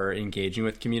are engaging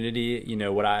with community.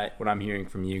 What I'm hearing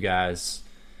from you guys,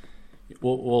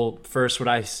 well, first, what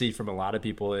I see from a lot of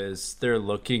people is they're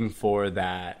looking for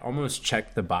that almost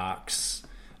check the box,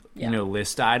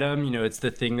 list item. It's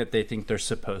the thing that they think they're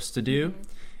supposed to do.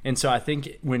 And so I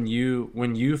think when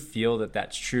you feel that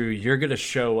that's true, you're going to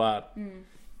show up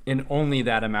in only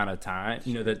that amount of time,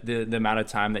 the amount of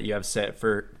time that you have set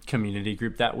for community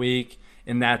group that week,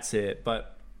 and that's it.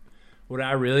 But what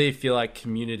I really feel like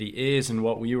community is, and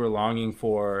what we were longing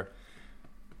for,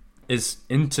 is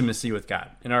intimacy with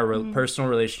God, in our personal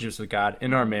relationships with God,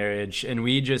 in our marriage. And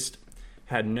we just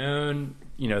had known,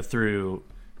 through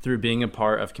being a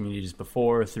part of communities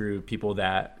before, through people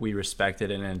that we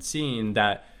respected and had seen,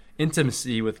 that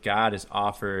intimacy with God is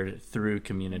offered through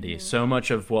community. So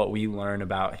much of what we learn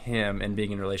about him and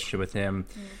being in relationship with him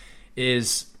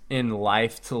is in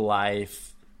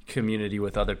life-to-life community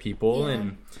with other people.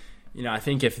 And I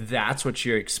think if that's what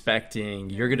you're expecting,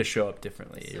 you're going to show up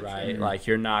differently, right? Like,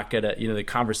 you're not going to, the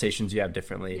conversations you have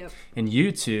differently. And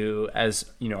you two,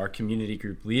 as, our community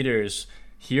group leaders,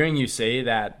 hearing you say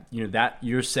that, that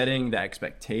you're setting the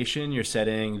expectation, you're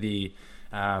setting the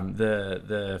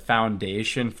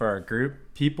foundation for our group,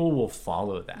 people will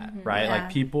follow that, right?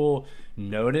 Like, people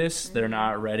notice they're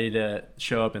not ready to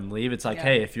show up and leave. It's like,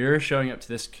 hey, if you're showing up to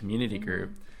this community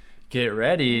group, get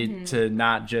ready to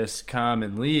not just come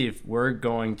and leave. We're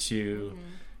going to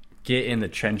get in the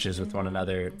trenches with one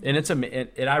another. And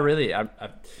I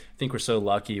think we're so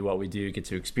lucky what we do get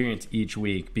to experience each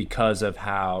week because of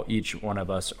how each one of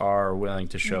us are willing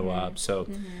to show up. So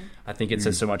I think it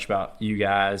says so much about you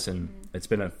guys, and it's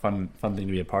been a fun thing to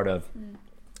be a part of.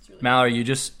 Really Mallory, you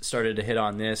just started to hit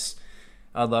on this.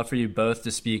 I'd love for you both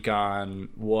to speak on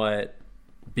what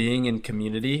being in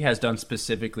community has done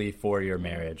specifically for your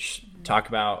marriage. Talk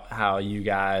about how you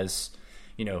guys,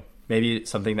 maybe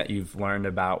something that you've learned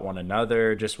about one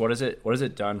another. Just what has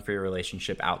it done for your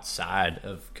relationship outside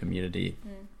of community?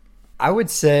 I would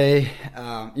say,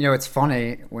 it's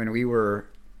funny, when we were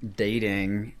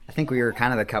dating, I think we were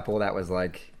kind of the couple that was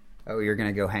like, oh, you're going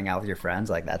to go hang out with your friends?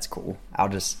 Like, that's cool. I'll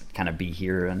just kind of be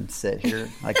here and sit here.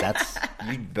 Like,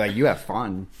 but you have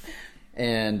fun.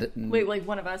 And wait, like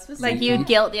one of us was like, you'd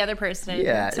guilt the other person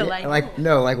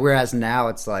whereas now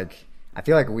it's like, I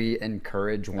feel like we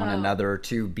encourage one another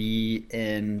to be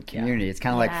in community. It's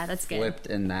kind of like flipped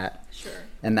in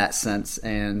that sense.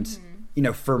 And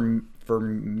for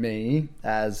me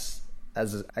as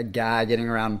a guy, getting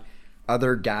around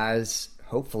other guys,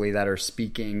 hopefully, that are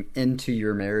speaking into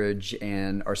your marriage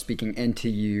and are speaking into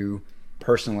you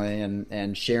personally,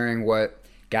 and sharing what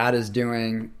God is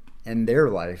doing in their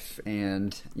life,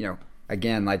 and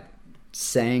again, like,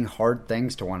 saying hard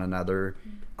things to one another,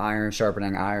 iron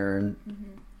sharpening iron.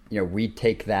 We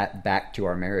take that back to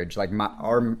our marriage. Like,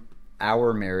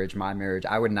 our marriage, my marriage,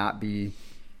 I would not be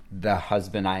the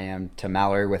husband I am to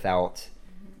Mallory without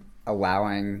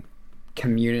allowing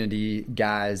community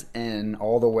guys in,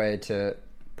 all the way to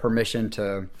permission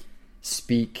to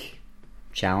speak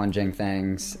challenging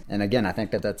things. And again, I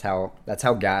think that's how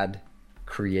God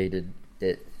created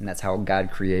it, and that's how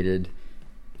God created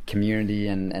community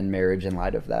and marriage in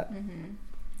light of that.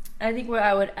 I think what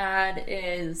I would add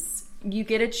is you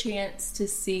get a chance to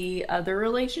see other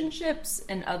relationships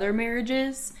and other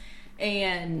marriages,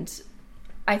 and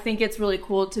I think it's really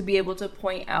cool to be able to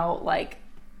point out like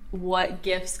what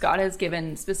gifts God has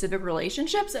given specific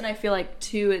relationships. And I feel like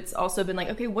too, it's also been like,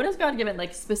 okay, what has God given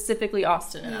like specifically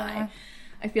Austin and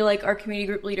I feel like our community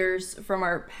group leaders from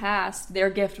our past, their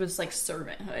gift was like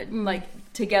servanthood. Like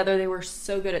together they were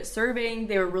so good at serving,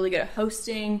 they were really good at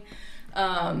hosting.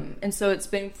 And so it's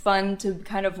been fun to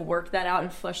kind of work that out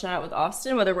and flesh that out with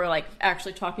Austin, whether we're like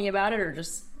actually talking about it or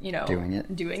just, you know,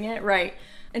 doing it. Right.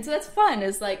 And so that's fun,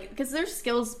 is like, because there's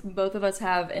skills both of us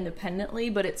have independently,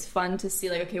 but it's fun to see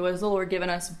like, okay, what has the Lord given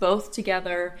us both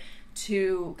together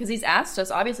to, because he's asked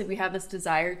us, obviously we have this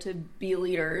desire to be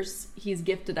leaders. He's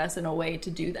gifted us in a way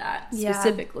to do that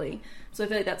specifically. So I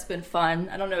feel like that's been fun.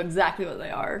 I don't know exactly what they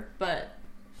are, but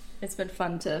it's been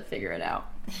fun to figure it out.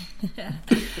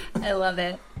 I love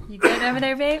it. You good over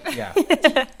there, babe? Yeah.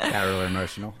 Got really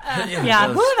emotional.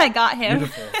 Yeah. Woo, I got him.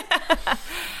 Beautiful.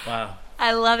 Wow.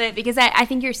 I love it because I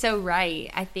think you're so right.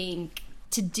 I think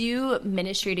to do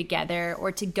ministry together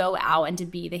or to go out and to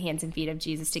be the hands and feet of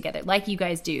Jesus together, like you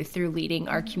guys do through leading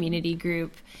our community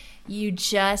group, you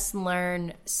just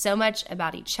learn so much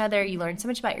about each other. You learn so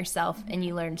much about yourself, and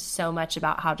you learn so much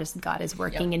about how just God is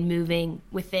working and moving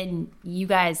within you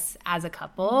guys as a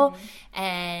couple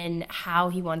and how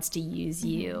he wants to use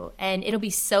you. And it'll be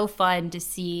so fun to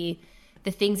see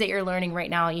the things that you're learning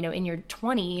right now, you know, in your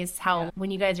 20s, how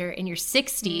when you guys are in your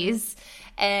 60s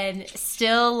and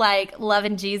still like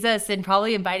loving Jesus and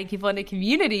probably inviting people into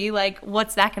community, like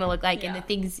what's that going to look like? And the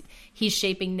things he's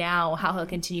shaping now, how he'll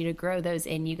continue to grow those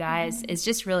in you guys is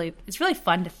just really, it's really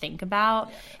fun to think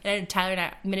about. And I know Tyler and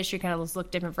I, ministry kind of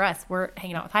look different for us. We're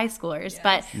hanging out with high schoolers,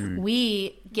 but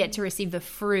we get to receive the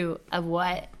fruit of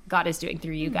what God is doing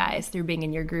through you guys, through being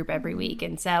in your group every week.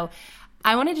 And so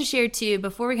I wanted to share too,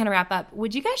 before we kind of wrap up,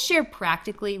 would you guys share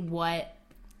practically what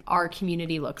our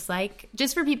community looks like?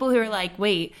 Just for people who are like,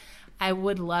 wait, I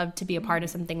would love to be a part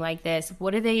of something like this.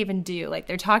 What do they even do? Like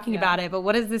they're talking about it, but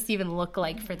what does this even look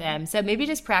like for them? So maybe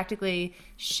just practically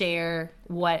share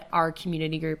what our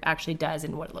community group actually does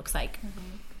and what it looks like.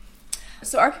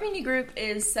 So our community group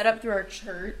is set up through our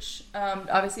church.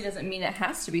 Obviously doesn't mean it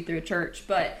has to be through a church,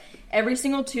 but every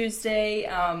single Tuesday,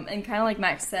 and kind of like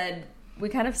Max said, we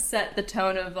kind of set the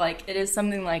tone of like, it is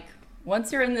something like,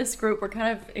 once you're in this group, we're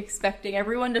kind of expecting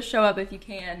everyone to show up if you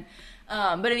can.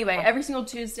 But anyway, every single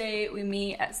Tuesday we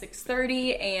meet at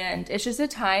 6:30, and it's just a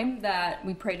time that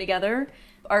we pray together.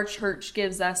 Our church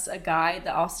gives us a guide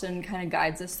that Austin kind of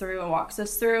guides us through and walks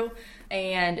us through.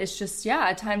 And it's just,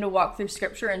 a time to walk through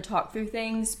scripture and talk through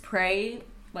things, pray.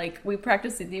 Like we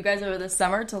practiced with you guys over the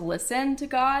summer to listen to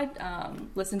God,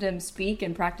 listen to him speak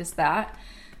and practice that.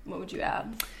 What would you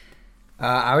add?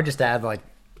 I would just add, like,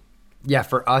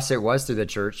 for us it was through the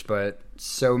church, but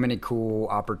so many cool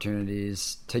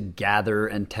opportunities to gather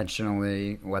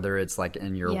intentionally, whether it's like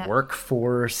in your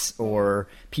workforce or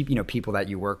people that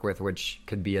you work with, which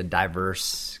could be a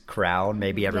diverse crowd.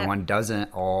 Maybe everyone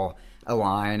doesn't all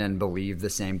align and believe the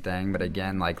same thing, but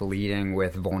again, like leading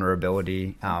with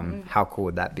vulnerability, how cool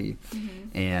would that be?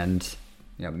 And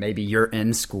maybe you're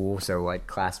in school, so like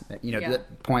class, the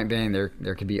point being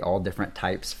there could be all different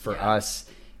types. For us,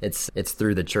 it's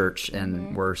through the church,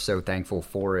 and we're so thankful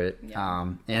for it.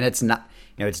 And it's not,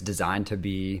 it's designed to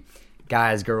be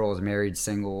guys, girls, married,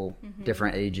 single,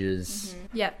 different ages.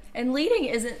 And leading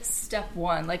isn't step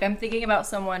one. Like I'm thinking about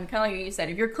someone, kind of like you said,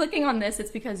 if you're clicking on this, it's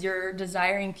because you're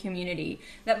desiring community.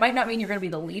 That might not mean you're going to be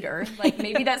the leader. Like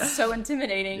maybe that's so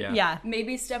intimidating.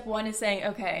 Maybe step one is saying,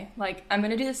 okay, like I'm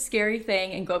going to do this scary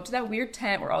thing and go up to that weird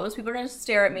tent where all those people are going to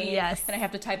stare at me. And I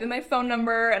have to type in my phone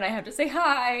number and I have to say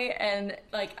hi. And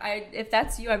like, if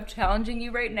that's you, I'm challenging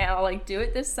you right now, like do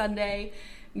it this Sunday.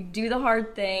 Do the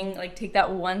hard thing, like take that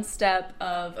one step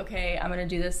of, okay, I'm going to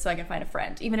do this so I can find a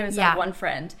friend, even if it's not one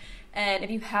friend. And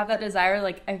if you have that desire,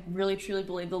 like I really truly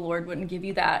believe the Lord wouldn't give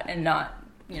you that and not,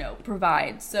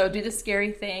 provide. So do the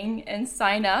scary thing and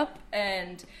sign up,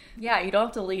 and you don't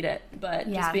have to lead it,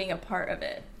 but just being a part of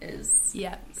it is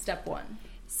step one.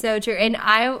 So true. And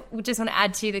I just want to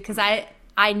add to because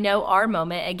I know our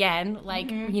moment again, like,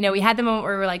 we had the moment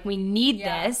where we're like, we need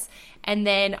this. And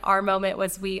then our moment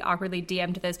was we awkwardly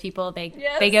DM'd those people.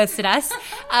 They ghosted us.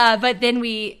 But then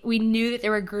we knew that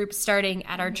there were groups starting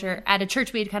at our church, at a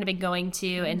church we had kind of been going to.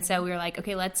 And so we were like,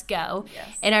 okay, let's go.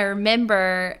 And I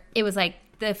remember it was like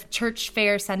the church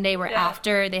fair Sunday where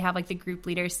after they have like the group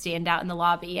leaders stand out in the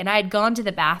lobby. And I had gone to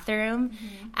the bathroom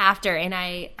after, and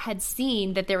I had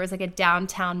seen that there was like a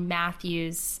downtown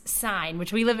Matthews sign,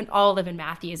 which we all live in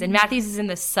Matthews. And Matthews is in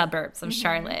the suburbs of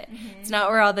Charlotte. It's not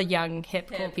where all the young,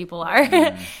 hip, cool people are.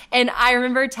 And I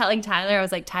remember telling Tyler, I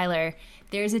was like, Tyler,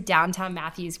 there's a downtown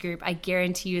Matthews group. I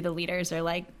guarantee you the leaders are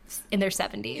like in their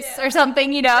 70s or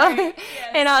something, you know? Right.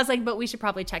 Yes. And I was like, but we should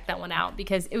probably check that one out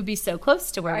because it would be so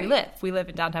close to where we live. We live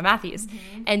in downtown Matthews.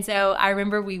 And so I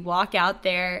remember we walk out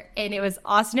there and it was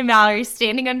Austin and Mallory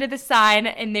standing under the sign,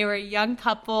 and they were a young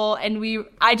couple. And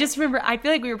I just remember, I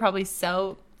feel like we were probably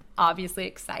so obviously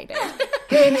excited.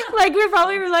 Like we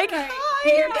probably were like, hi,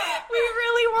 we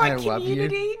really want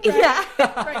community. Yeah.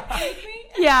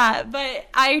 Yeah, but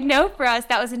I know for us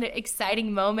that was an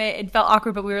exciting moment. It felt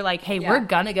awkward, but we were like, hey, we're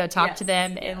gonna go talk to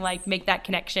them and like make that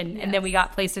connection. And then we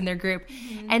got placed in their group.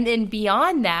 And then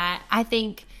beyond that, I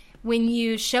think when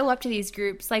you show up to these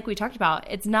groups, like we talked about,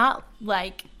 it's not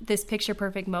like this picture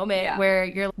perfect moment where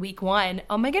you're week one,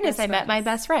 oh my goodness, I met my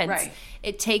best friends. Right.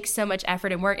 It takes so much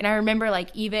effort and work. And I remember like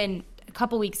even a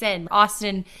couple weeks in,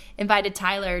 Austin invited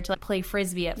Tyler to like play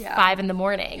Frisbee at 5 a.m.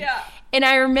 Yeah. And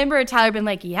I remember Tyler being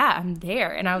like, yeah, I'm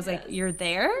there. And I was like, you're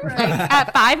there? Right. Like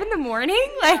at 5 a.m?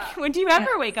 Like, would you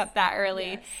ever wake up that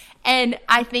early? Yes. And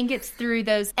I think it's through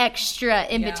those extra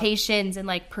invitations and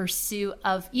like pursuit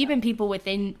of even people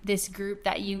within this group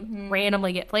that you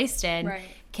randomly get placed in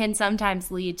can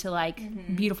sometimes lead to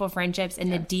like beautiful friendships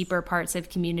and the deeper parts of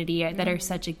community that are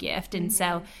such a gift. And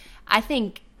so I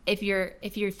think if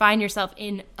you find yourself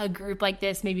in a group like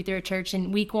this, maybe through a church,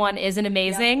 and week 1 isn't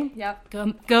amazing,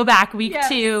 go back week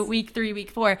 2, week 3,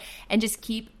 week 4, and just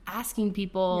keep asking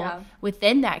people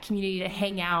within that community to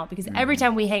hang out, because every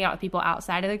time we hang out with people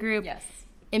outside of the group,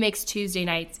 it makes Tuesday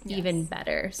nights even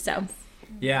better. So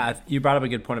yeah, you brought up a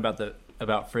good point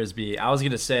about Frisbee. I was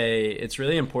going to say it's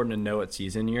really important to know what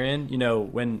season you're in. You know,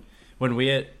 when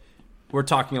we're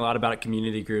talking a lot about a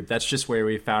community group, that's just where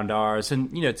we found ours.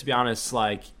 And, you know, to be honest,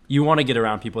 like, you want to get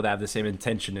around people that have the same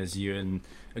intention as you, and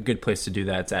a good place to do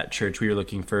that's at church. We were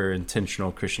looking for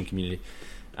intentional Christian community.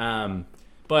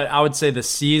 But I would say the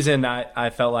season I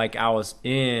felt like I was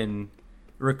in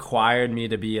required me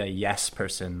to be a yes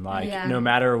person. Like, no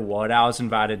matter what I was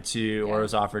invited to or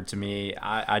was offered to me,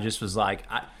 I just was like,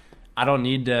 I don't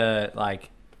need to, like,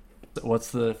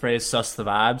 what's the phrase, suss the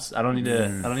vibes? I don't need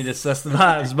to suss the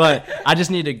vibes, but I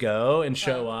just need to go and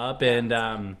show up, and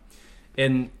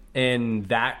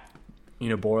that, you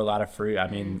know, bore a lot of fruit. I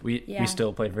mean, we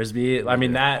still play Frisbee. I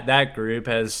mean, that group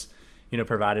has, you know,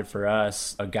 provided for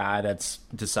us a guy that's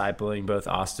discipling both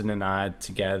Austin and I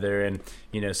together, and,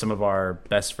 you know, some of our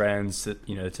best friends,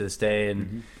 you know, to this day.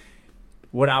 And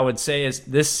what I would say is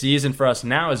this season for us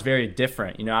now is very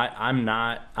different. You know, I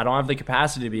don't have the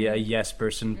capacity to be a yes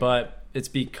person, but it's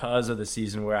because of the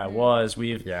season where I was.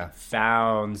 We've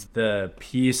found the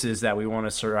pieces that we want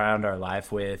to surround our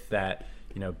life with that,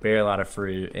 you know, bear a lot of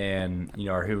fruit and, you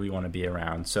know, are who we want to be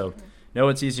around. So know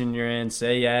what season you're in,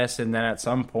 say yes, and then at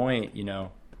some point, you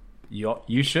know,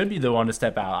 you should be the one to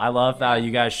step out. I love how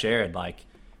you guys shared, like,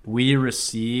 we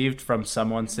received from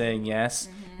someone saying yes,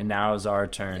 and now it's our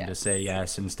turn to say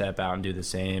yes and step out and do the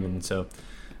same. And so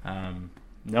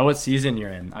know what season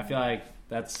you're in. I feel like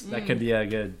that could be a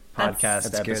good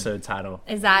podcast episode title.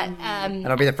 Is that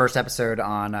that'll be the first episode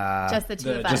on just the two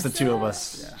of us. Just the two of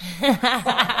us.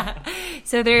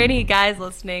 So are there any guys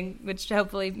listening, which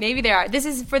hopefully maybe there are. This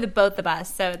is for the both of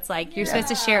us, so it's like you're supposed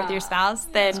to share it with your spouse.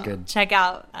 Then check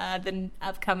out the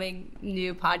upcoming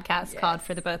new podcast called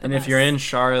For the Both of Us. And if you're in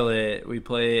Charlotte, we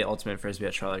play Ultimate Frisbee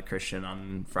at Charlotte Christian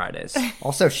on Fridays.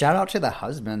 Also, shout out to the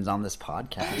husbands on this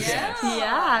podcast.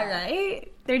 Yeah, right?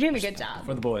 They're doing a good job.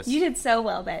 For the boys. You did so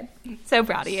well, babe. So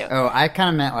proud of you. Oh, I kind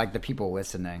of meant like the people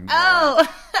listening. Oh.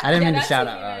 I didn't mean to shout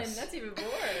out us. That's even more.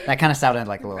 That kind of sounded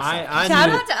like a little shout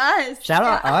out to us. Shout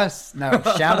out us. No,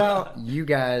 shout out you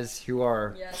guys who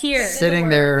are here, sitting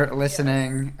there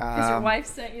listening. Because your wife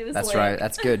sent you this That's link. right.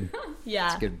 That's good. Yeah.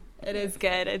 That's good. It is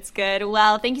good. It's good.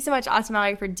 Well, thank you so much, Austin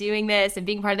Mallory, for doing this and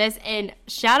being part of this. And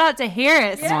shout out to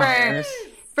Harris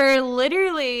for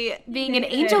literally being an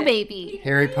angel baby.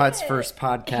 Harry Putt's first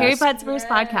podcast. Harry Putt's first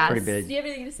podcast. Pretty big. Do you have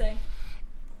anything to say?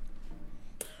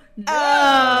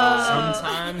 Oh.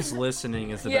 Sometimes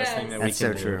listening is the best thing that we can do.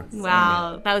 That's so true.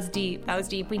 Wow. That was deep. That was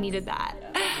deep. We needed that.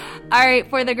 All right,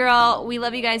 For the Girl, we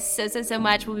love you guys so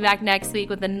much. We'll be back next week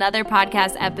with another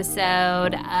podcast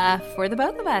episode for the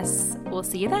both of us. We'll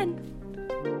see you then.